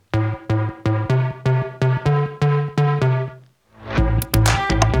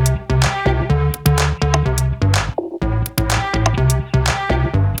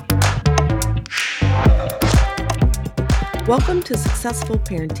Welcome to Successful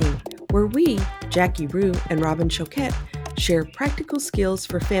Parenting, where we, Jackie Rue and Robin Choquette, share practical skills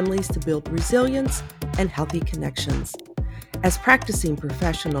for families to build resilience and healthy connections. As practicing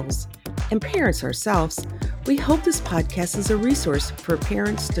professionals and parents ourselves, we hope this podcast is a resource for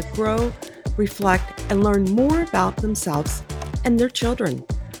parents to grow, reflect, and learn more about themselves and their children.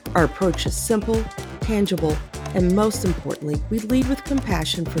 Our approach is simple, tangible, and most importantly, we lead with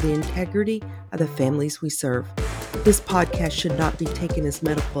compassion for the integrity of the families we serve. This podcast should not be taken as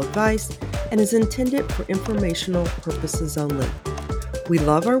medical advice and is intended for informational purposes only. We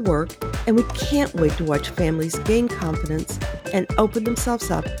love our work and we can't wait to watch families gain confidence and open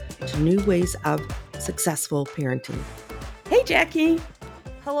themselves up to new ways of successful parenting. Hey, Jackie.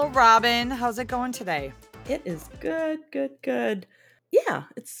 Hello, Robin. How's it going today? It is good. Yeah,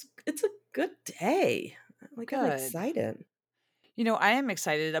 it's a good day. I'm excited. You know, I am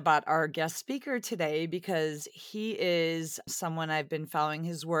excited about our guest speaker today because he is someone I've been following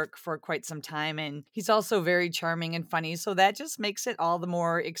his work for quite some time, and he's also very charming and funny. So that just makes it all the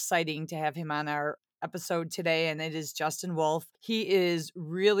more exciting to have him on our episode today. And it is Justin Wolf. He is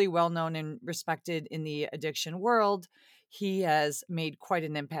really well known and respected in the addiction world. He has made quite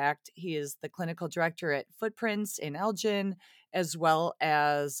an impact. He is the clinical director at Footprints in Elgin, as well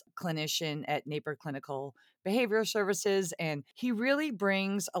as clinician at Naper Clinical Behavioral Services. And he really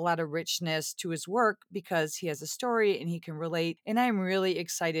brings a lot of richness to his work because he has a story and he can relate. And I'm really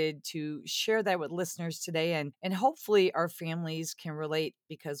excited to share that with listeners today. And hopefully our families can relate,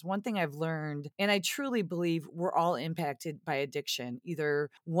 because one thing I've learned, and I truly believe we're all impacted by addiction,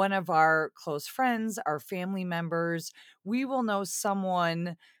 either one of our close friends, our family members, we will know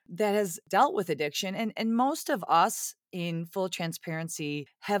someone that has dealt with addiction. And most of us, in full transparency,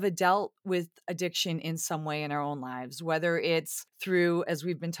 have dealt with addiction in some way in our own lives, whether it's through, as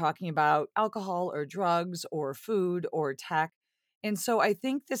we've been talking about, alcohol or drugs or food or tech. And so I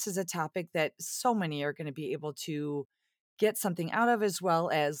think this is a topic that so many are going to be able to get something out of, as well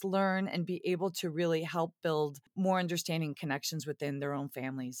as learn and be able to really help build more understanding connections within their own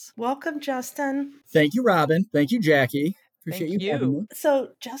families. Welcome, Justin. Thank you, Robin. Thank you, Jackie. Appreciate Thank you having me.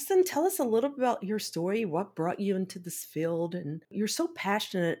 So, Justin, tell us a little bit about your story, what brought you into this field, and you're so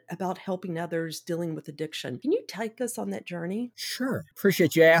passionate about helping others dealing with addiction. Can you take us on that journey? Sure.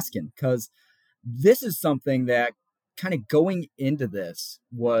 Appreciate you asking, because this is something that kind of going into this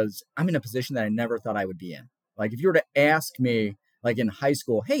I'm in a position that I never thought I would be in. Like, if you were to ask me, like in high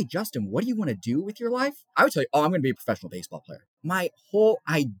school, hey, Justin, what do you want to do with your life? I would tell you, I'm going to be a professional baseball player. My whole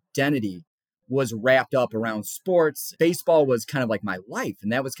identity was wrapped up around sports. Baseball was kind of like my life.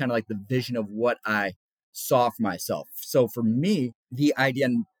 And that was kind of like the vision of what I saw for myself. So for me, the idea,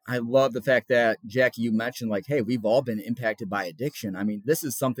 and I love the fact that, Jackie, you mentioned like, hey, we've all been impacted by addiction. I mean, this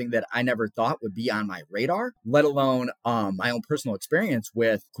is something that I never thought would be on my radar, let alone my own personal experience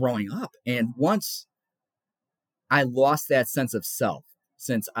with growing up. And once I lost that sense of self,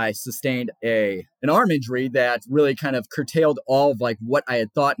 since I sustained an arm injury that really kind of curtailed all of like what I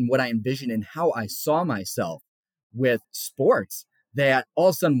had thought and what I envisioned and how I saw myself with sports, that all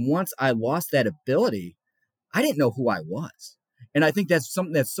of a sudden, once I lost that ability, I didn't know who I was. And I think that's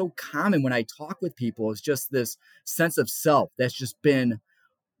something that's so common when I talk with people, is just this sense of self that's just been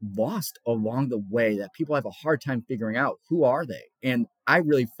lost along the way, that people have a hard time figuring out who are they. And I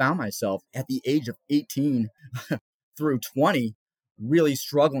really found myself at the age of 18 through 20 really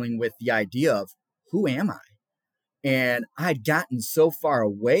struggling with the idea of, who am I? And I'd gotten so far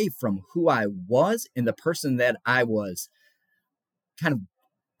away from who I was and the person that I was kind of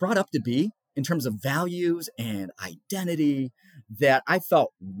brought up to be in terms of values and identity, that I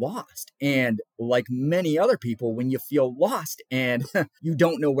felt lost. And like many other people, when you feel lost and you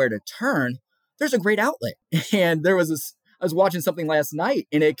don't know where to turn, there's a great outlet. And I was watching something last night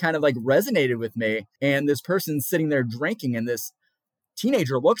and it kind of like resonated with me. And this person's sitting there drinking, and this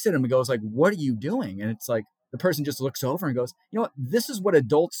teenager looks at him and goes like, what are you doing? And it's like, the person just looks over and goes, you know what, this is what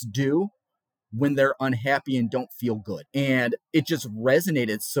adults do when they're unhappy and don't feel good. And it just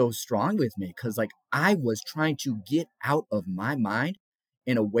resonated so strong with me, because like I was trying to get out of my mind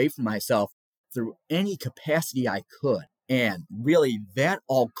and away from myself through any capacity I could. And really that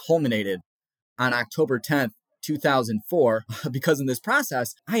all culminated on October 10th, 2004, because in this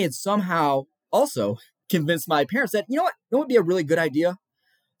process, I had somehow also convinced my parents that, you know what, it would be a really good idea.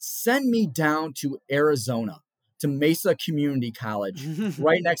 Send me down to Arizona, to Mesa Community College,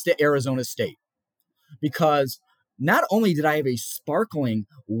 right next to Arizona State. Because not only did I have a sparkling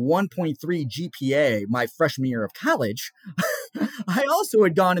 1.3 GPA my freshman year of college, I also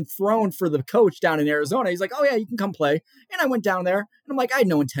had gone and thrown for the coach down in Arizona. He's like, oh yeah, you can come play. And I went down there and I'm like, I had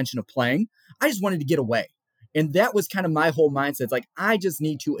no intention of playing. I just wanted to get away. And that was kind of my whole mindset. It's like, I just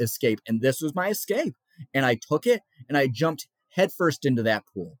need to escape. And this was my escape. And I took it and I jumped headfirst into that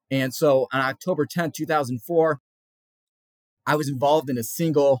pool. And so on October 2004, I was involved in a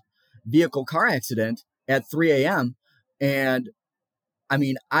single vehicle car accident at 3 a.m. And I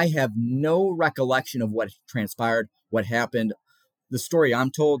mean, I have no recollection of what transpired, what happened. The story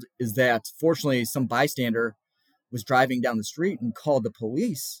I'm told is that fortunately some bystander was driving down the street and called the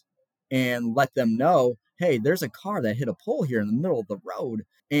police and let them know, hey, there's a car that hit a pole here in the middle of the road.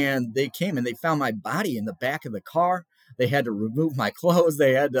 And they came and they found my body in the back of the car. They had to remove my clothes.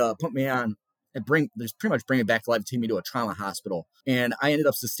 They had to put me on and bring me back to life, take me to a trauma hospital. And I ended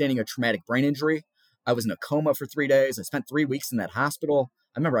up sustaining a traumatic brain injury. I was in a coma for 3 days. I spent 3 weeks in that hospital.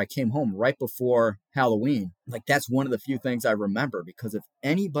 I remember I came home right before Halloween. Like, that's one of the few things I remember, because if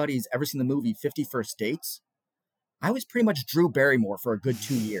anybody's ever seen the movie 50 First Dates, I was pretty much Drew Barrymore for a good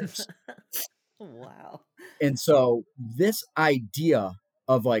 2 years. Wow. And so this idea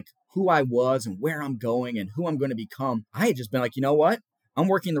of like who I was and where I'm going and who I'm going to become, I had just been like, you know what? I'm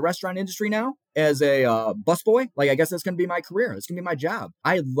working in the restaurant industry now as a busboy. Like, I guess that's going to be my career. It's going to be my job.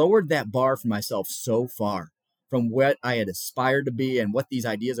 I had lowered that bar for myself so far from what I had aspired to be and what these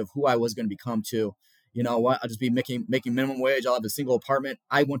ideas of who I was going to become to, you know what? I'll just be making minimum wage. I'll have a single apartment.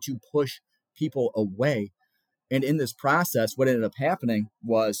 I want to push people away. And in this process, what ended up happening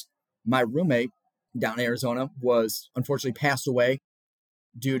was my roommate down in Arizona was unfortunately passed away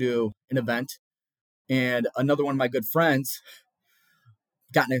due to an event. And another one of my good friends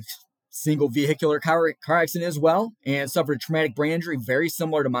got in a single vehicular car accident as well and suffered a traumatic brain injury very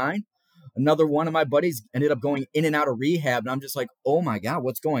similar to mine. Another one of my buddies ended up going in and out of rehab. And I'm just like, oh my God,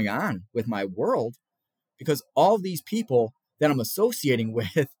 what's going on with my world? Because all these people that I'm associating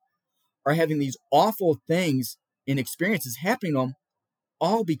with are having these awful things and experiences happening to them,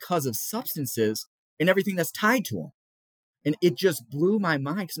 all because of substances and everything that's tied to them. And it just blew my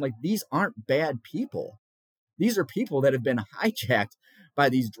mind, because I'm like, these aren't bad people. These are people that have been hijacked by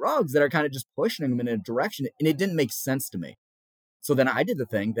these drugs that are kind of just pushing them in a direction. And it didn't make sense to me. So then I did the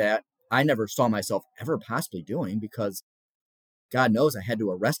thing that I never saw myself ever possibly doing, because God knows I had to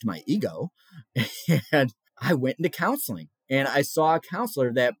arrest my ego. And I went into counseling, and I saw a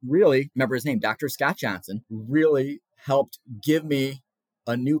counselor that really, remember his name, Dr. Scott Johnson, really helped give me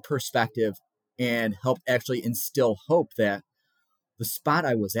a new perspective and helped actually instill hope that the spot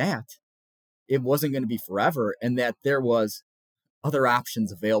I was at, it wasn't going to be forever, and that there was other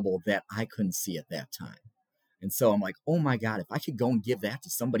options available that I couldn't see at that time. And so I'm like, oh my God, if I could go and give that to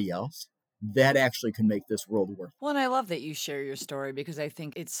somebody else, that actually can make this world worth. Well, and I love that you share your story, because I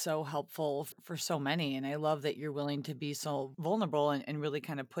think it's so helpful for so many. And I love that you're willing to be so vulnerable and really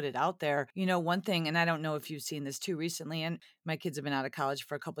kind of put it out there. You know, one thing, and I don't know if you've seen this too recently, and my kids have been out of college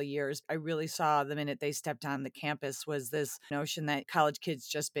for a couple of years. I really saw the minute they stepped on the campus was this notion that college kids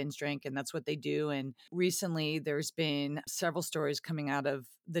just binge drink and that's what they do. And recently there's been several stories coming out of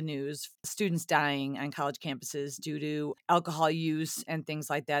the news, students dying on college campuses due to alcohol use and things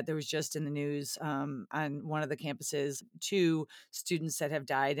like that. There was just in the news on one of the campuses 2 students that have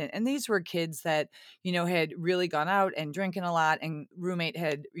died, and these were kids that, you know, had really gone out and drinking a lot, and roommate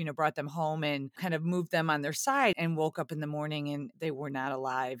had, you know, brought them home and kind of moved them on their side, and woke up in the morning and they were not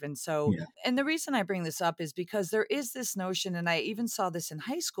alive. And so, Yeah. and the reason I bring this up is because there is this notion, and I even saw this in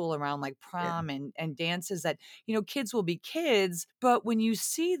high school around like prom and dances, that, you know, kids will be kids, but when you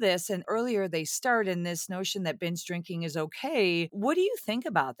see this and earlier they start in this notion that binge drinking is okay, what do you think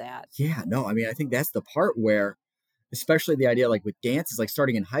about that? Yeah, no, I mean, I think that's the part where, especially the idea like with dance, is like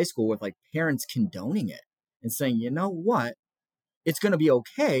starting in high school with like parents condoning it and saying, you know what, it's going to be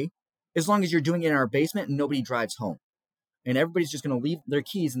okay as long as you're doing it in our basement and nobody drives home. And everybody's just going to leave their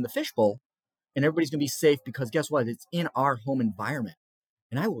keys in the fishbowl, and everybody's going to be safe because guess what? It's in our home environment.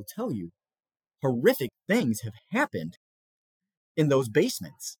 And I will tell you, horrific things have happened in those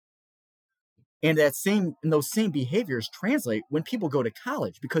basements. And those same behaviors translate when people go to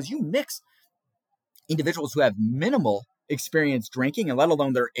college, because you mix individuals who have minimal experience drinking, and let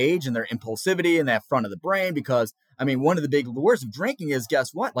alone their age and their impulsivity and that front of the brain. Because I mean, one of the big lures of drinking is,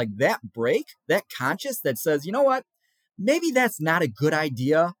 guess what? Like that break, that conscious that says, you know what? Maybe that's not a good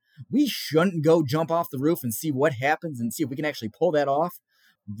idea. We shouldn't go jump off the roof and see what happens and see if we can actually pull that off.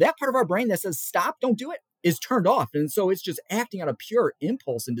 That part of our brain that says, stop, don't do it, is turned off. And so it's just acting out of pure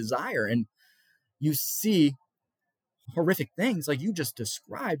impulse and desire. And you see horrific things like you just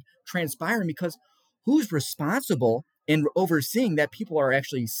described transpiring, because who's responsible in overseeing that people are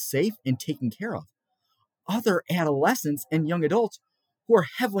actually safe and taken care of? Other adolescents and young adults who are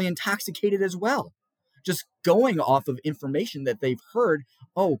heavily intoxicated as well, just going off of information that they've heard.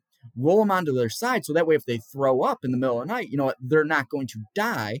 Oh, roll them onto their side. So that way, if they throw up in the middle of the night, you know what, they're not going to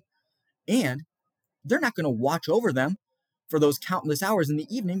die. And they're not going to watch over them for those countless hours in the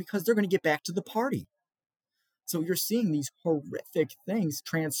evening because they're going to get back to the party. So you're seeing these horrific things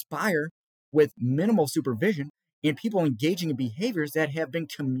transpire with minimal supervision and people engaging in behaviors that have been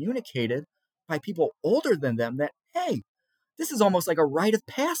communicated by people older than them that, hey, this is almost like a rite of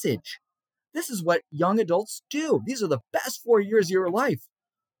passage. This is what young adults do. These are the best 4 years of your life.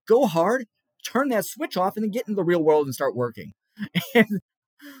 Go hard, turn that switch off, and then get into the real world and start working. And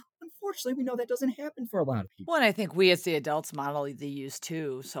unfortunately, we know that doesn't happen for a lot of people. Well, and I think we as the adults model the use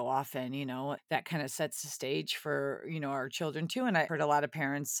too. So often, that kind of sets the stage for, our children too. And I heard a lot of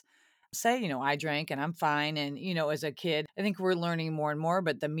parents say, I drank and I'm fine. And, as a kid, I think we're learning more and more,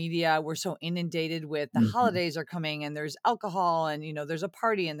 but the media, we're so inundated with the holidays are coming and there's alcohol and, there's a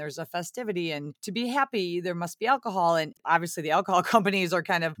party and there's a festivity. And to be happy, there must be alcohol. And obviously the alcohol companies are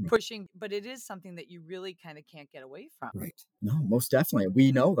kind of pushing, but it is something that you really kind of can't get away from. Right. No, most definitely.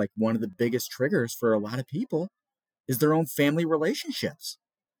 We know like one of the biggest triggers for a lot of people is their own family relationships.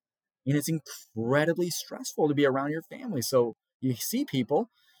 And it's incredibly stressful to be around your family. So you see people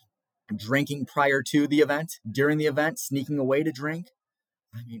drinking prior to the event, during the event, sneaking away to drink.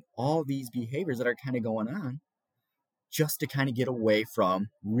 I mean, all these behaviors that are kind of going on just to kind of get away from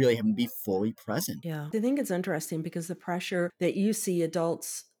really having to be fully present. Yeah. I think it's interesting because the pressure that you see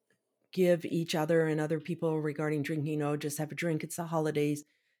adults give each other and other people regarding drinking, just have a drink, it's the holidays,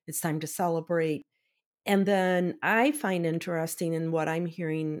 it's time to celebrate. And then I find interesting in what I'm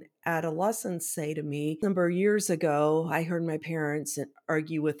hearing adolescents say to me. A number of years ago, I heard my parents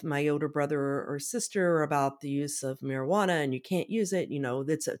argue with my older brother or sister about the use of marijuana and you can't use it.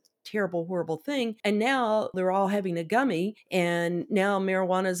 That's a terrible, horrible thing. And now they're all having a gummy and now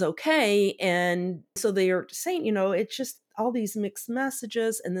marijuana is okay. And so they are saying, it's just all these mixed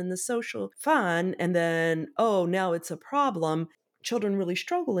messages and then the social fun. And then, now it's a problem. Children really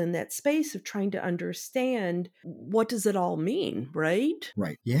struggle in that space of trying to understand what does it all mean, right?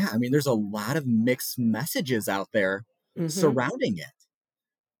 Right. Yeah. I mean, there's a lot of mixed messages out there surrounding it.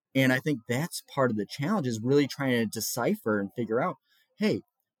 And I think that's part of the challenge is really trying to decipher and figure out, hey,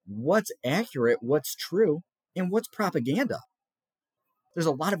 what's accurate, what's true, and what's propaganda. There's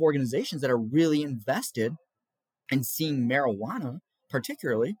a lot of organizations that are really invested in seeing marijuana,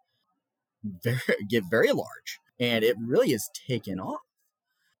 particularly, get very large. And it really is taken off.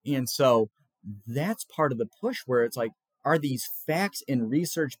 And so that's part of the push where it's like, are these facts and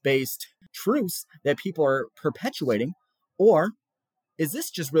research-based truths that people are perpetuating? Or is this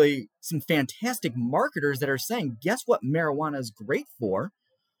just really some fantastic marketers that are saying, guess what marijuana is great for?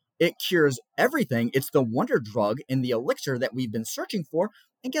 It cures everything. It's the wonder drug and the elixir that we've been searching for.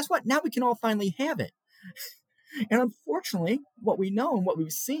 And guess what? Now we can all finally have it. And unfortunately, what we know and what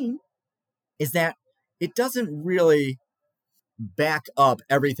we've seen is that it doesn't really back up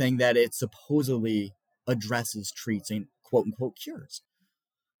everything that it supposedly addresses, treats, and quote unquote cures.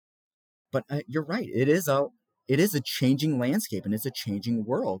 But you're right. It is a changing landscape and it's a changing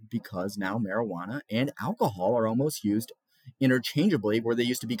world because now marijuana and alcohol are almost used interchangeably where they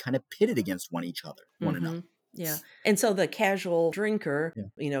used to be kind of pitted against one another. Yeah. And so the casual drinker,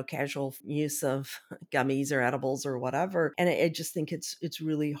 casual use of gummies or edibles or whatever. And I just think it's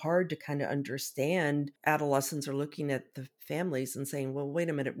really hard to kind of understand. Adolescents are looking at the families and saying, well, wait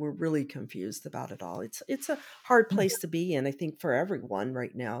a minute, we're really confused about it all. It's a hard place to be in, I think, for everyone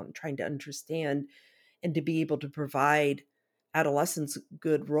right now, and trying to understand and to be able to provide adolescents a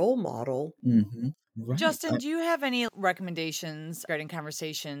good role model. Right. Justin, do you have any recommendations regarding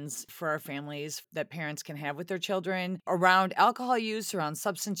conversations for our families that parents can have with their children around alcohol use, around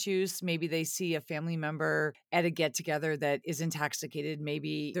substance use? Maybe they see a family member at a get-together that is intoxicated.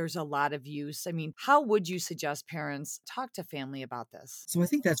 Maybe there's a lot of use. I mean, how would you suggest parents talk to family about this? So I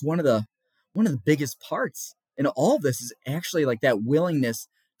think that's one of the biggest parts in all of this is actually like that willingness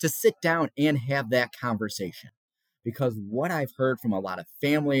to sit down and have that conversation. Because what I've heard from a lot of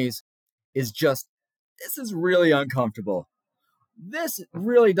families is just, this is really uncomfortable. This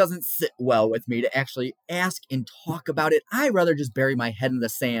really doesn't sit well with me to actually ask and talk about it. I'd rather just bury my head in the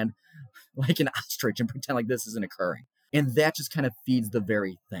sand like an ostrich and pretend like this isn't occurring. And that just kind of feeds the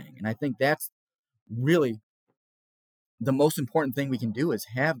very thing. And I think that's really the most important thing we can do is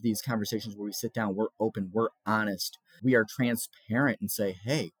have these conversations where we sit down, we're open, we're honest, we are transparent and say,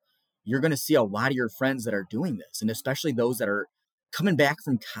 hey, you're going to see a lot of your friends that are doing this. And especially those that are coming back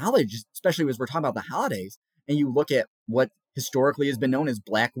from college, especially as we're talking about the holidays, and you look at what historically has been known as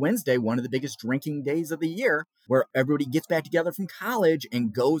Black Wednesday, one of the biggest drinking days of the year, where everybody gets back together from college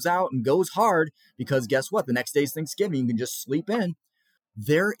and goes out and goes hard because guess what? The next day's Thanksgiving. You can just sleep in.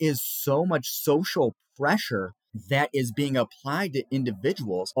 there is so much social pressure that is being applied to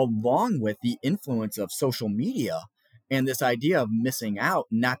individuals, along with the influence of social media and this idea of missing out,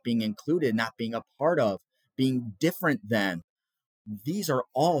 not being included, not being a part of, being different than. These are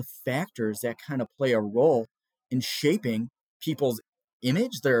all factors that kind of play a role in shaping people's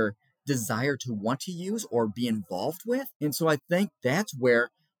image, their desire to want to use or be involved with. And so I think that's where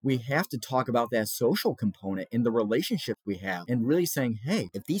we have to talk about that social component in the relationship we have, and really saying, hey,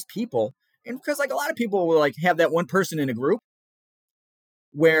 if these people, and because like a lot of people will like have that one person in a group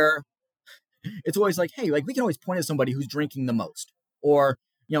where it's always like, hey, like we can always point at somebody who's drinking the most, or,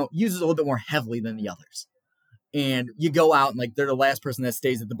 uses a little bit more heavily than the others. And you go out and like they're the last person that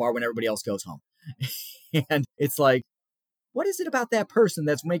stays at the bar when everybody else goes home. And it's like, what is it about that person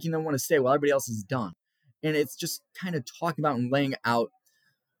that's making them want to stay while everybody else is done? And it's just kind of talking about and laying out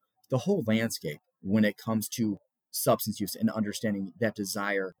the whole landscape when it comes to substance use and understanding that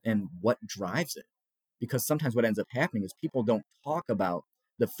desire and what drives it. Because sometimes what ends up happening is people don't talk about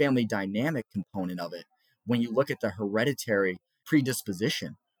the family dynamic component of it when you look at the hereditary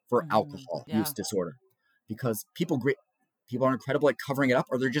predisposition for alcohol use disorder. Because people are incredible at covering it up,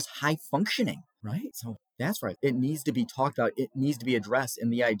 or they're just high functioning, right? So that's right. It needs to be talked about. It needs to be addressed.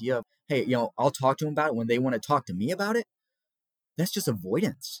 And the idea of, hey, I'll talk to them about it when they want to talk to me about it, that's just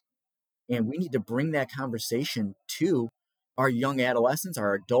avoidance. And we need to bring that conversation to our young adolescents,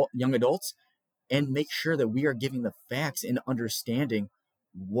 our young adults, and make sure that we are giving the facts and understanding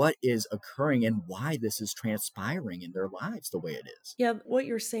what is occurring and why this is transpiring in their lives the way it is. Yeah, what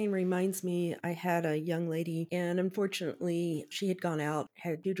you're saying reminds me, I had a young lady, and unfortunately, she had gone out,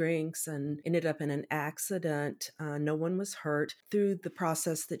 had a few drinks, and ended up in an accident. No one was hurt. Through the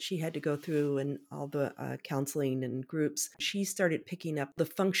process that she had to go through and all the counseling and groups, she started picking up the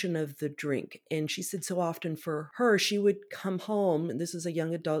function of the drink. And she said so often for her, she would come home, and this is a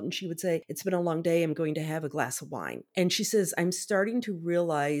young adult, and she would say, it's been a long day, I'm going to have a glass of wine. And she says, I'm starting to realize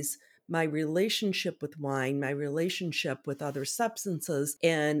my relationship with wine, my relationship with other substances,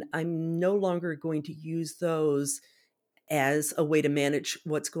 and I'm no longer going to use those as a way to manage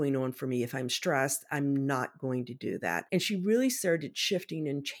what's going on for me. If I'm stressed, I'm not going to do that. And she really started shifting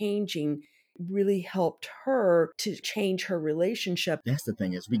and changing, really helped her to change her relationship. That's the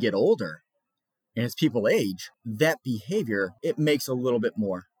thing, is we get older, and as people age, that behavior, it makes a little bit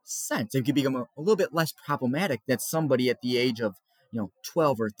more sense. It could become a little bit less problematic that somebody at the age of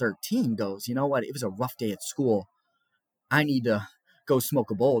 12 or 13 goes, you know what, it was a rough day at school. I need to go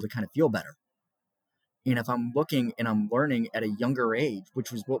smoke a bowl to kind of feel better. And if I'm looking and I'm learning at a younger age, which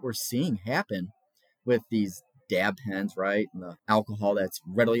was what we're seeing happen with these dab pens, right? And the alcohol that's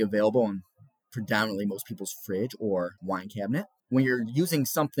readily available in predominantly most people's fridge or wine cabinet. When you're using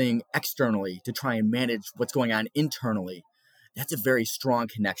something externally to try and manage what's going on internally, that's a very strong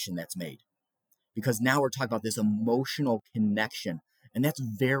connection that's made. Because now we're talking about this emotional connection, and that's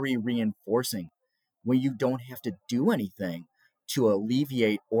very reinforcing when you don't have to do anything to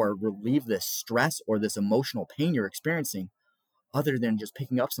alleviate or relieve this stress or this emotional pain you're experiencing, other than just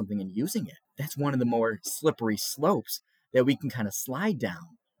picking up something and using it. That's one of the more slippery slopes that we can kind of slide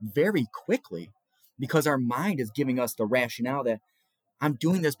down very quickly, because our mind is giving us the rationale that I'm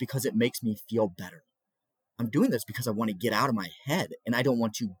doing this because it makes me feel better. I'm doing this because I want to get out of my head, and I don't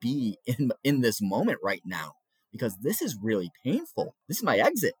want to be in this moment right now, because this is really painful. This is my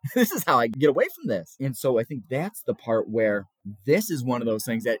exit. This is how I get away from this. And so I think that's the part where this is one of those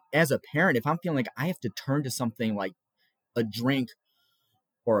things that as a parent, if I'm feeling like I have to turn to something like a drink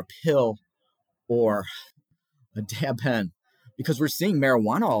or a pill or a dab pen, because we're seeing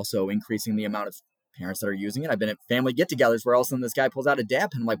marijuana also increasing the amount of parents that are using it. I've been at family get-togethers where all of a sudden this guy pulls out a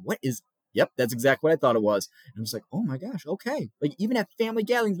dab pen. I'm like, yep, that's exactly what I thought it was. And I was like, oh my gosh, okay. Like even at family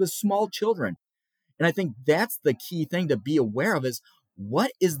gatherings with small children. And I think that's the key thing to be aware of, is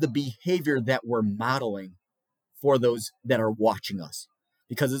what is the behavior that we're modeling for those that are watching us?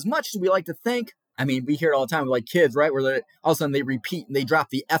 Because as much as we like to think, I mean, we hear it all the time with like kids, right? Where all of a sudden they repeat and they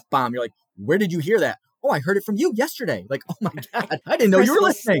drop the F-bomb. You're like, where did you hear that? Oh, I heard it from you yesterday. Like, oh my God, I didn't know you were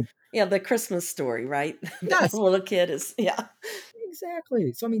listening. Yeah, the Christmas story, right? Yes. The little kid is, yeah.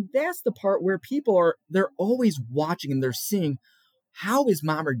 Exactly. So, I mean, that's the part where people they're always watching and they're seeing, how is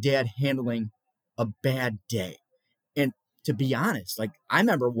mom or dad handling a bad day? And to be honest, like I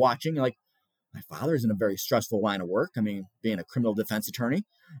remember watching, like my father's in a very stressful line of work. I mean, being a criminal defense attorney,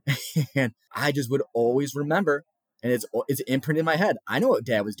 and I just would always remember, and it's imprinted in my head. I know what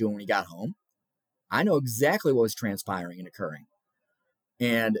dad was doing when he got home. I know exactly what was transpiring and occurring.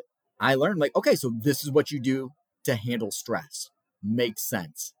 And I learned, like, okay, so this is what you do to handle stress. Makes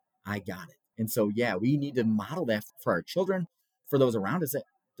sense. I got it. And so, yeah, we need to model that for our children, for those around us that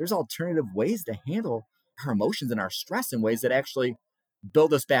there's alternative ways to handle our emotions and our stress in ways that actually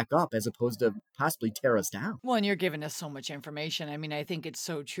build us back up as opposed to possibly tear us down. Well, and you're giving us so much information. I mean, I think it's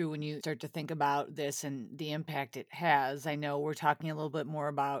so true when you start to think about this and the impact it has. I know we're talking a little bit more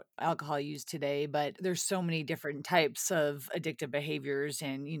about alcohol use today, but there's so many different types of addictive behaviors.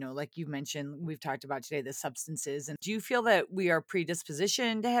 And, like you mentioned, we've talked about today, the substances. And do you feel that we are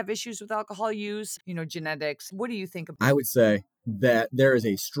predispositioned to have issues with alcohol use, genetics? What do you think about? I would say that there is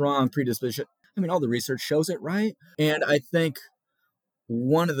a strong predisposition. I mean, all the research shows it, right? And I think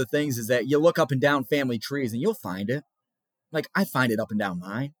one of the things is that you look up and down family trees and you'll find it. Like, I find it up and down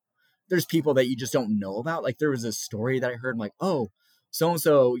mine. There's people that you just don't know about. Like, there was a story that I heard, I'm like, oh,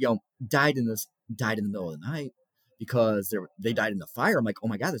 so-and-so, died in the middle of the night because they died in the fire. I'm like, oh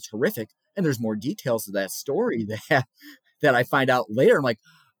my God, that's horrific. And there's more details to that story that I find out later. I'm like,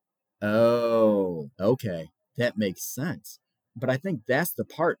 oh, okay, that makes sense. But I think that's the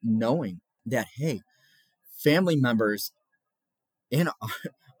part, knowing that, hey, family members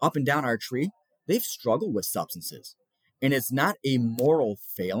up and down our tree, they've struggled with substances. And it's not a moral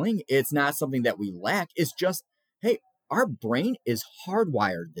failing. It's not something that we lack. It's just, hey, our brain is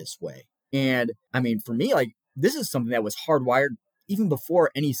hardwired this way. And I mean, for me, like, this is something that was hardwired even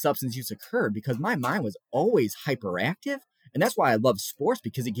before any substance use occurred, because my mind was always hyperactive. And that's why I love sports,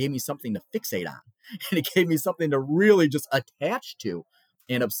 because it gave me something to fixate on. And it gave me something to really just attach to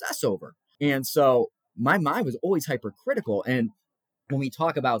and obsess over. And so my mind was always hypercritical. And when we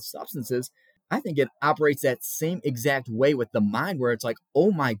talk about substances, I think it operates that same exact way with the mind, where it's like,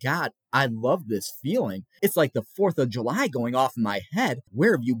 oh my God, I love this feeling. It's like the 4th of July going off in my head.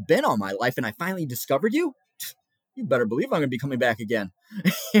 Where have you been all my life? And I finally discovered you. You better believe I'm going to be coming back again.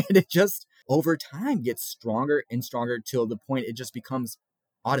 And it just over time gets stronger and stronger till the point it just becomes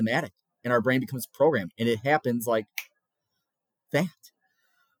automatic and our brain becomes programmed, and it happens like that.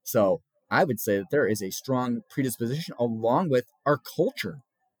 So I would say that there is a strong predisposition along with our culture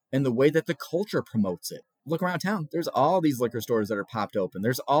and the way that the culture promotes it. Look around town. There's all these liquor stores that are popped open.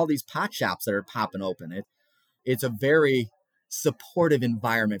 There's all these pot shops that are popping open. It's a very supportive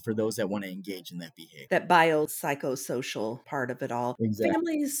environment for those that want to engage in that behavior. That biopsychosocial part of it all. Exactly.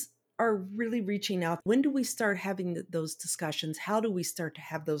 Families are really reaching out. When do we start having those discussions? How do we start to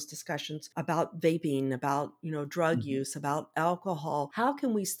have those discussions about vaping, about, drug use, about alcohol? How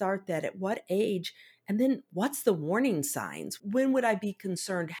can we start that? At what age? And then what's the warning signs? When would I be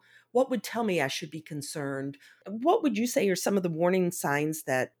concerned? What would tell me I should be concerned? What would you say are some of the warning signs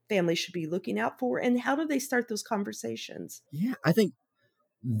that families should be looking out for? And how do they start those conversations? Yeah, I think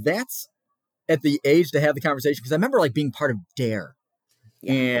that's at the age to have the conversation. Because I remember like being part of DARE.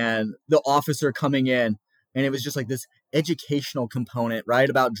 Yeah. And the officer coming in, and it was just like this educational component, right?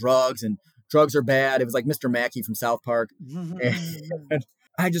 About drugs, and drugs are bad. It was like Mr. Mackey from South Park. And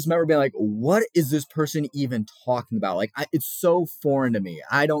I just remember being like, what is this person even talking about? Like, it's so foreign to me.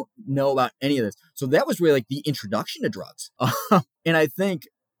 I don't know about any of this. So that was really like the introduction to drugs. And I think,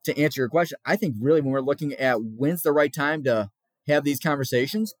 to answer your question, I think really when we're looking at when's the right time to have these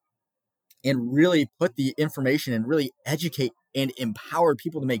conversations and really put the information and really educate and empower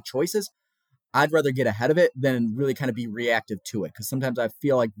people to make choices, I'd rather get ahead of it than really kind of be reactive to it. Because sometimes I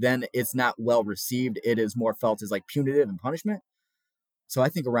feel like then it's not well received. It is more felt as like punitive and punishment. So I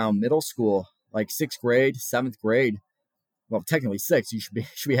think around middle school, like 6th grade, 7th grade, well, technically 6th, you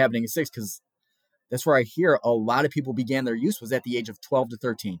should be happening in 6th, because that's where I hear a lot of people began their use was at the age of 12 to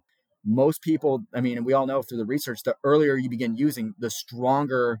 13. Most people, I mean, and we all know through the research, the earlier you begin using, the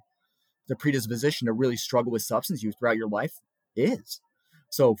stronger the predisposition to really struggle with substance use throughout your life is.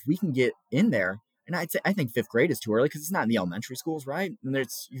 So if we can get in there, and I think 5th grade is too early because it's not in the elementary schools, right? And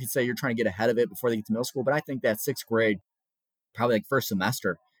you could say you're trying to get ahead of it before they get to middle school, but I think that 6th grade, probably like first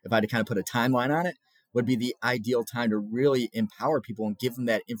semester, if I had to kind of put a timeline on it, would be the ideal time to really empower people and give them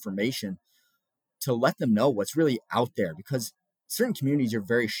that information to let them know what's really out there, because certain communities are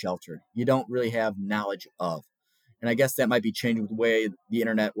very sheltered. You don't really have knowledge of. And I guess that might be changing with the way the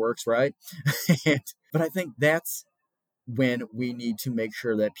internet works, right? But I think that's when we need to make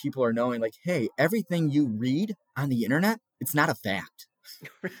sure that people are knowing, like, hey, everything you read on the internet, it's not a fact.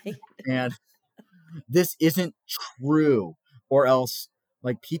 Right. And this isn't true, or else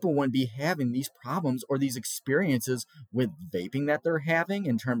like people wouldn't be having these problems or these experiences with vaping that they're having,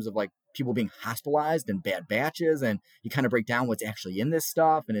 in terms of like people being hospitalized and bad batches. And you kind of break down what's actually in this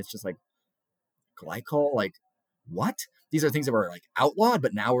stuff. And it's just like glycol, like what? These are things that were like outlawed,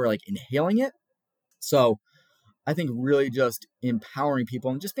 but now we're like inhaling it. So I think really just empowering people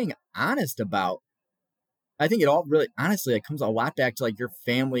and just being honest about, I think it all really, honestly, it comes a lot back to like your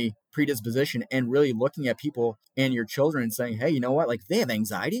family predisposition and really looking at people and your children and saying, hey, you know what? Like, they have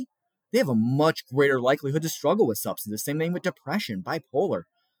anxiety. They have a much greater likelihood to struggle with substances. Same thing with depression, bipolar,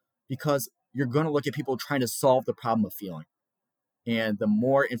 because you're going to look at people trying to solve the problem of feeling. And the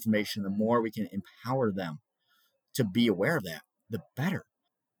more information, the more we can empower them to be aware of that, the better.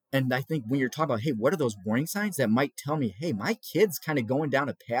 And I think when you're talking about, hey, what are those warning signs that might tell me, hey, my kid's kind of going down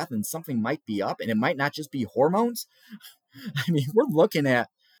a path and something might be up, and it might not just be hormones. I mean, we're looking at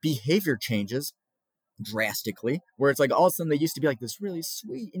behavior changes drastically, where it's like all of a sudden they used to be like this really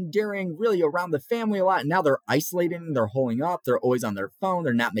sweet, endearing, really around the family a lot. And now they're isolating, they're holding up, they're always on their phone,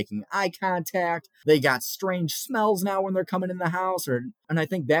 they're not making eye contact. They got strange smells now when they're coming in the house. And I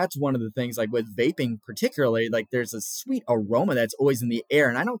think that's one of the things, like with vaping particularly, like there's a sweet aroma that's always in the air.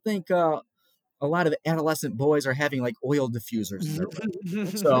 And I don't think a lot of adolescent boys are having like oil diffusers in their room.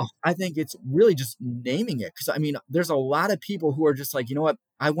 So I think it's really just naming it. Because I mean, there's a lot of people who are just like, you know what,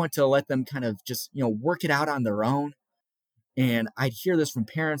 I want to let them kind of just, work it out on their own. And I'd hear this from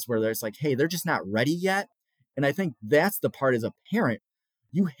parents where there's like, hey, they're just not ready yet. And I think that's the part as a parent,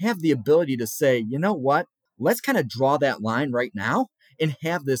 you have the ability to say, you know what, let's kind of draw that line right now and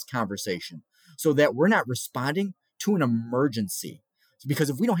have this conversation so that we're not responding to an emergency.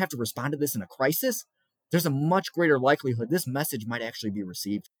 Because if we don't have to respond to this in a crisis, there's a much greater likelihood this message might actually be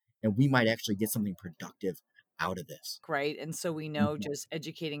received and we might actually get something productive out of this. Right. And so we know just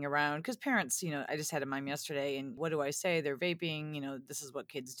educating around, because parents, I just had a mom yesterday, and what do I say? They're vaping, this is what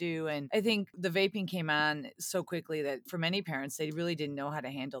kids do. And I think the vaping came on so quickly that for many parents, they really didn't know how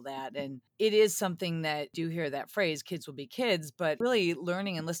to handle that. And it is something that you hear that phrase, kids will be kids, but really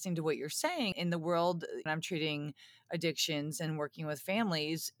learning and listening to what you're saying in the world. And I'm treating addictions and working with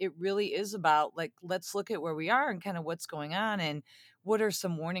families, it really is about like, let's look at where we are and kind of what's going on and what are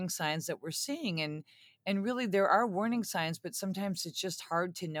some warning signs that we're seeing. And really, there are warning signs, but sometimes it's just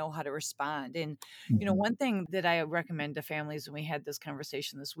hard to know how to respond. And, one thing that I recommend to families when we had this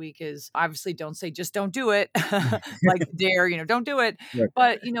conversation this week is obviously don't say, just don't do it. Like dare, don't do it. Right.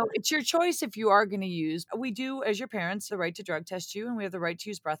 But, it's your choice if you are going to use. We do, as your parents, the right to drug test you, and we have the right to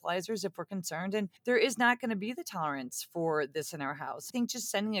use breathalyzers if we're concerned. And there is not going to be the tolerance for this in our house. I think just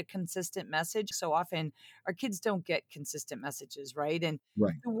sending a consistent message. So often our kids don't get consistent messages, right? And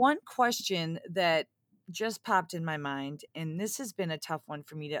Right. the one question that just popped in my mind, and this has been a tough one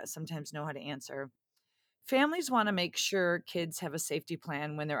for me to sometimes know how to answer. Families want to make sure kids have a safety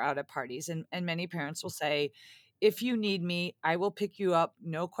plan when they're out at parties. And many parents will say, if you need me, I will pick you up.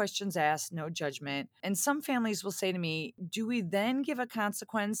 No questions asked, no judgment. And some families will say to me, do we then give a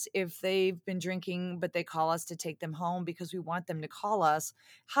consequence if they've been drinking, but they call us to take them home because we want them to call us?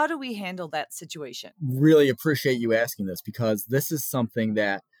 How do we handle that situation? Really appreciate you asking this, because this is something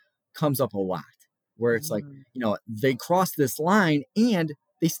that comes up a lot, where it's like, they crossed this line and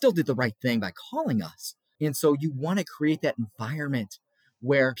they still did the right thing by calling us. And so you want to create that environment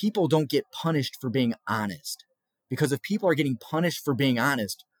where people don't get punished for being honest. Because if people are getting punished for being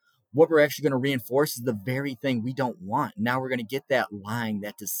honest, what we're actually going to reinforce is the very thing we don't want. Now we're going to get that lying,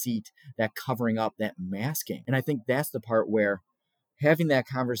 that deceit, that covering up, that masking. And I think that's the part where having that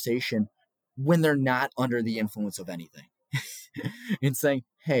conversation when they're not under the influence of anything and saying,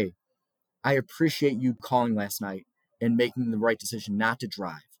 hey, I appreciate you calling last night and making the right decision not to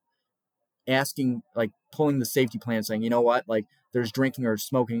drive. Asking, like pulling the safety plan, saying, you know what, like there's drinking or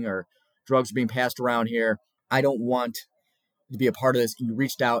smoking or drugs being passed around here. I don't want to be a part of this. And you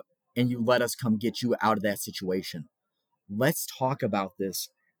reached out and you let us come get you out of that situation. Let's talk about this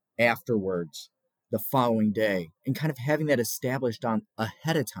afterwards, the following day, and kind of having that established on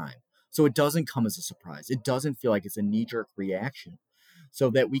ahead of time. So it doesn't come as a surprise. It doesn't feel like it's a knee-jerk reaction, so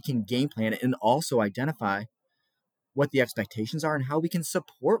that we can game plan it and also identify what the expectations are and how we can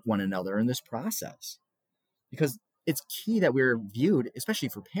support one another in this process. Because it's key that we're viewed, especially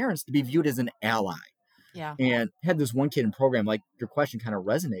for parents, to be viewed as an ally. Yeah. And had this one kid in program, like your question kind of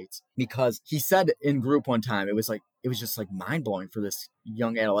resonates, because he said in group one time, it was just like mind blowing for this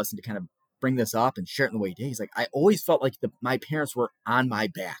young adolescent to kind of bring this up and share it in the way he did. He's like, I always felt like my parents were on my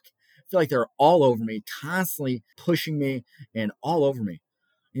back. I feel like they're all over me, constantly pushing me and all over me.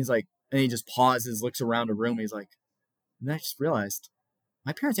 He's like, and he just pauses, looks around the room. And he's like, and I just realized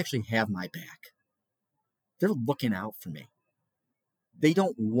my parents actually have my back. They're looking out for me. They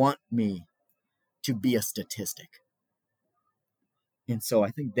don't want me to be a statistic. And so I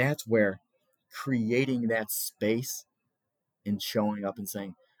think that's where creating that space and showing up and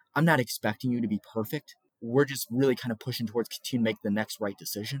saying, I'm not expecting you to be perfect. We're just really kind of pushing towards continue to make the next right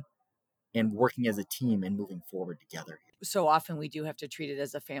decision and working as a team and moving forward together. So often we do have to treat it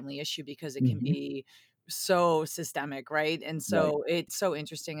as a family issue because it can be so systemic, right? And Right. so it's so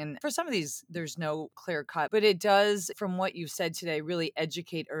interesting. And for some of these, there's no clear cut, but it does, from what you've said today, really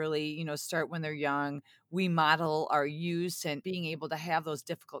educate early, start when they're young. We model our use and being able to have those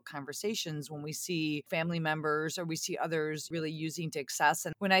difficult conversations when we see family members or we see others really using to excess.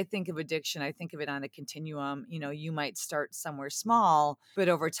 And when I think of addiction, I think of it on a continuum. You might start somewhere small, but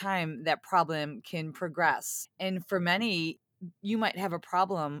over time, that problem can progress. And for many, you might have a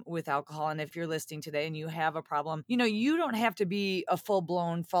problem with alcohol. And if you're listening today and you have a problem, you don't have to be a full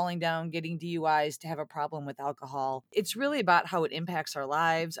blown falling down, getting DUIs to have a problem with alcohol. It's really about how it impacts our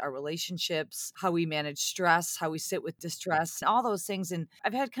lives, our relationships, how we manage stress, how we sit with distress, and all those things. And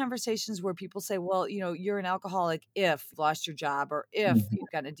I've had conversations where people say, well, you're an alcoholic if you've lost your job or if Mhm.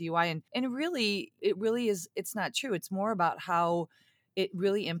 you've gotten a DUI. And really, it really is, it's not true. It's more about how it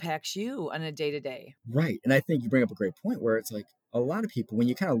really impacts you on a day to day. Right. And I think you bring up a great point where it's like a lot of people, when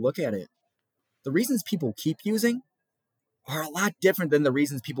you kind of look at it, the reasons people keep using are a lot different than the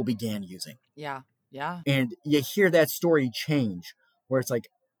reasons people began using. Yeah. Yeah. And you hear that story change where it's like,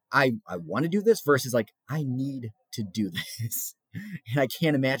 I want to do this versus like, I need to do this. And I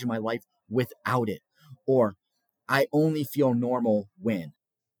can't imagine my life without it. Or I only feel normal when.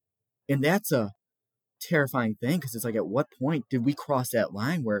 And that's a terrifying thing because it's like, at what point did we cross that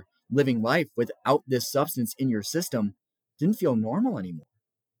line where living life without this substance in your system didn't feel normal anymore?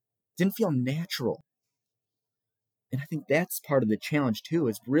 Didn't feel natural. And I think that's part of the challenge too,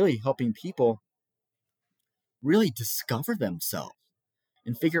 is really helping people really discover themselves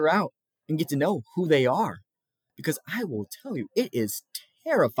and figure out and get to know who they are. Because I will tell you, it is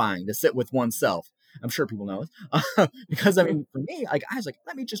terrifying to sit with oneself. I'm sure people know it. Because I mean, for me, like I was like,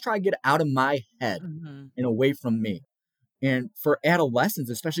 let me just try to get out of my head Mhm. and away from me. And for adolescents,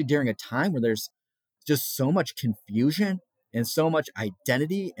 especially during a time where there's just so much confusion and so much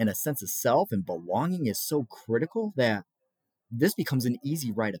identity and a sense of self and belonging is so critical that this becomes an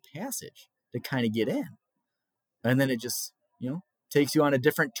easy rite of passage to kind of get in. And then it just, takes you on a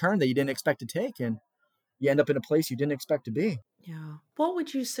different turn that you didn't expect to take. And you end up in a place you didn't expect to be. Yeah. What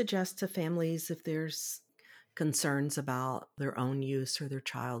would you suggest to families if there's concerns about their own use or their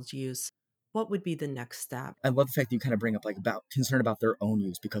child's use? What would be the next step? I love the fact that you kind of bring up like about concern about their own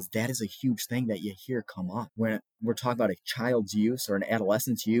use, because that is a huge thing that you hear come up when we're talking about a child's use or an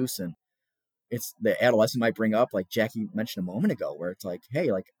adolescent's use. And it's the adolescent might bring up, like Jackie mentioned a moment ago, where it's like,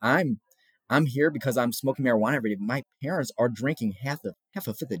 hey, like I'm here because I'm smoking marijuana every day. My parents are drinking half a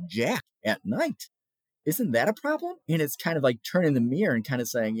fifth of Jack at night. Isn't that a problem? And it's kind of like turning the mirror and kind of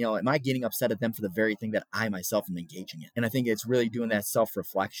saying, am I getting upset at them for the very thing that I myself am engaging in? And I think it's really doing that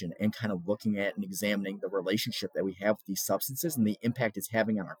self-reflection and kind of looking at and examining the relationship that we have with these substances and the impact it's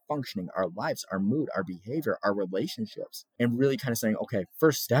having on our functioning, our lives, our mood, our behavior, our relationships. And really kind of saying, okay,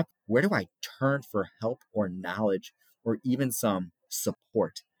 first step, where do I turn for help or knowledge or even some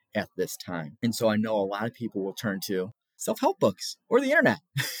support at this time? And so I know a lot of people will turn to self-help books or the internet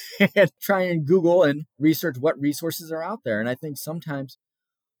and try and Google and research what resources are out there. And I think sometimes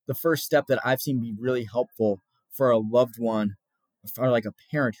the first step that I've seen be really helpful for a loved one or like a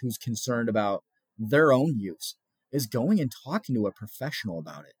parent who's concerned about their own use is going and talking to a professional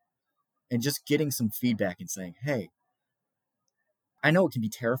about it and just getting some feedback and saying, hey, I know it can be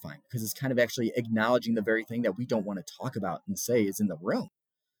terrifying because it's kind of actually acknowledging the very thing that we don't want to talk about and say is in the room.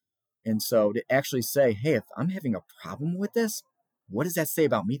 And so to actually say, hey, if I'm having a problem with this, what does that say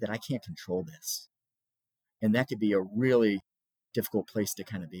about me that I can't control this? And that could be a really difficult place to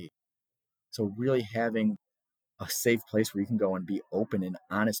kind of be. So really having a safe place where you can go and be open and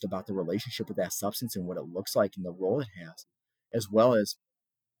honest about the relationship with that substance and what it looks like and the role it has, as well as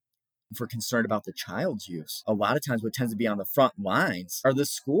if we're concerned about the child's use. A lot of times what tends to be on the front lines are the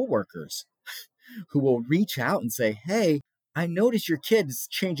school workers who will reach out and say, hey, I noticed your kid is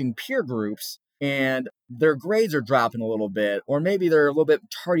changing peer groups and their grades are dropping a little bit, or maybe they're a little bit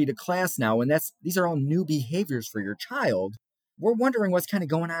tardy to class now. And these are all new behaviors for your child. We're wondering what's kind of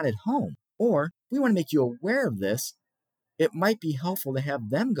going on at home. Or we want to make you aware of this. It might be helpful to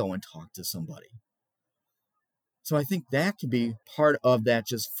have them go and talk to somebody. So I think that could be part of that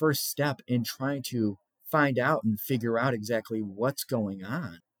just first step in trying to find out and figure out exactly what's going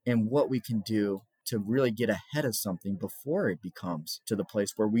on and what we can do to really get ahead of something before it becomes to the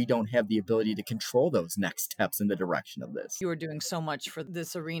place where we don't have the ability to control those next steps in the direction of this. You are doing so much for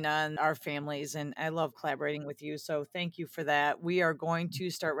this arena and our families, and I love collaborating with you. So thank you for that. We are going to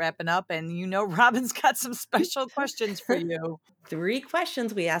start wrapping up, and Robin's got some special questions for you. 3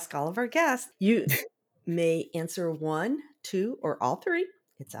 questions we ask all of our guests. You may answer 1, 2, or all 3.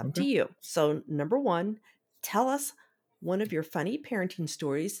 It's up to Okay. you. So, number 1, tell us one of your funny parenting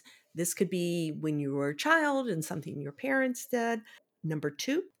stories. This could be when you were a child and something your parents did. Number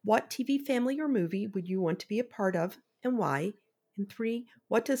 2, what TV, family, or movie would you want to be a part of and why? And 3,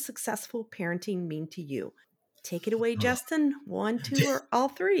 what does successful parenting mean to you? Take it away, Justin. 1, 2, or all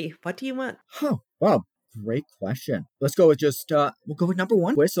 3. What do you want? Oh, wow. Great question. Let's go with we'll go with number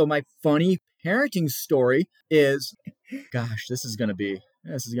 1. So my funny parenting story is, gosh, this is going to be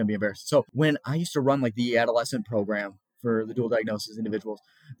embarrassing. So when I used to run like the adolescent program for the dual diagnosis individuals,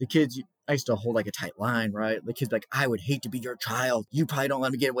 the kids, I used to hold like a tight line, right? The kids like, I would hate to be your child. You probably don't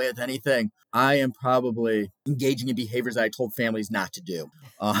let me get away with anything. I am probably engaging in behaviors that I told families not to do.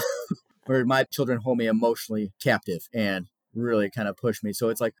 Where my children hold me emotionally captive and really kind of push me. So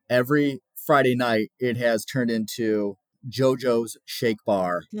it's like every Friday night, it has turned into JoJo's Shake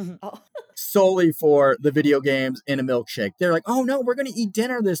Bar solely for the video games and a milkshake. They're like, oh no, we're going to eat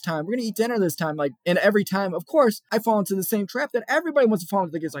dinner this time. Like, and every time, of course, I fall into the same trap that everybody wants to fall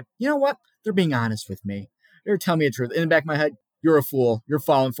into. It's like, you know what? They're being honest with me. They're telling me the truth. In the back of my head, you're a fool. You're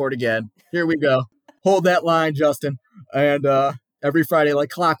falling for it again. Here we go. Hold that line, Justin. And every Friday, like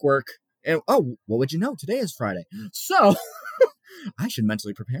clockwork. And oh, what would you know? Today is Friday. So I should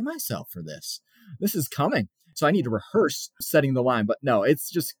mentally prepare myself for this. This is coming. So I need to rehearse setting the line. But no,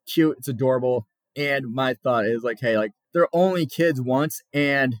 it's just cute. It's adorable. And my thought is like, hey, like they're only kids once,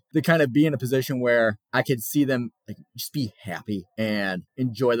 and to kind of be in a position where I could see them like just be happy and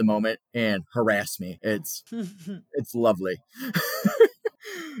enjoy the moment and harass me. It's lovely.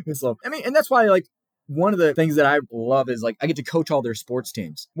 It's lovely. I mean, and that's why like one of the things that I love is like I get to coach all their sports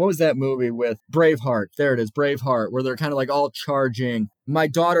teams. What was that movie with Braveheart? There it is, Braveheart, where they're kind of like all charging. My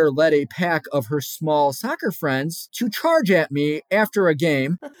daughter led a pack of her small soccer friends to charge at me after a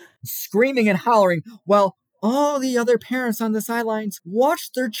game, screaming and hollering, while all the other parents on the sidelines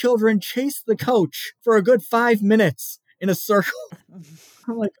watched their children chase the coach for a good 5 minutes in a circle.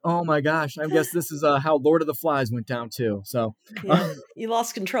 I'm like, oh my gosh, I guess this is how Lord of the Flies went down too. So yeah, you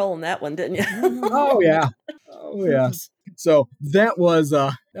lost control in that one, didn't you? Oh yeah. Oh yes. So that was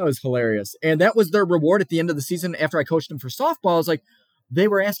hilarious. And that was their reward at the end of the season after I coached them for softball. I was like, they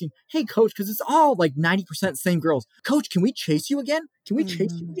were asking, hey coach, because it's all like 90% same girls. Coach, can we chase you again?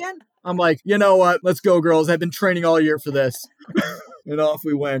 I'm like, you know what? Let's go, girls. I've been training all year for this. And off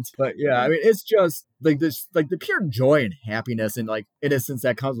we went. But yeah, I mean, it's just like this, like the pure joy and happiness and like innocence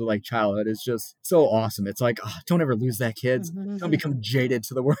that comes with like childhood is just so awesome. It's like, oh, don't ever lose that, kids. Don't become jaded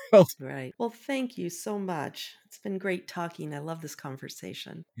to the world. Right. Well, thank you so much. It's been great talking. I love this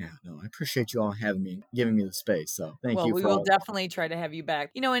conversation. Yeah, no, I appreciate you all having me, giving me the space. So thank you. Well, we will definitely try to have you back.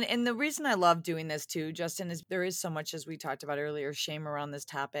 You know, and the reason I love doing this too, Justin, is there is so much, as we talked about earlier, shame around this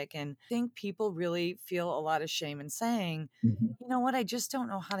topic. And I think people really feel a lot of shame in saying, you know what, I just don't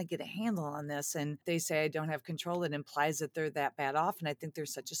know how to get a handle on this. And they say I don't have control. It implies that they're that bad off. And I think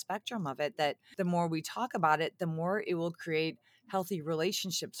there's such a spectrum of it that the more we talk about it, the more it will create healthy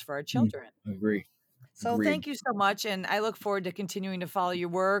relationships for our children. Agree. So thank you so much. And I look forward to continuing to follow your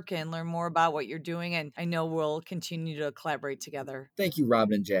work and learn more about what you're doing. And I know we'll continue to collaborate together. Thank you,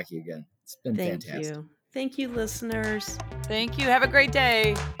 Robin and Jackie, again. It's been fantastic. Thank you, listeners. Thank you. Have a great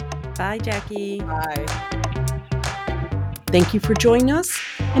day. Bye, Jackie. Bye. Thank you for joining us.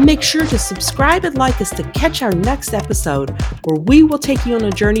 And make sure to subscribe and like us to catch our next episode, where we will take you on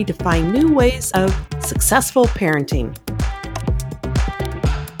a journey to find new ways of successful parenting.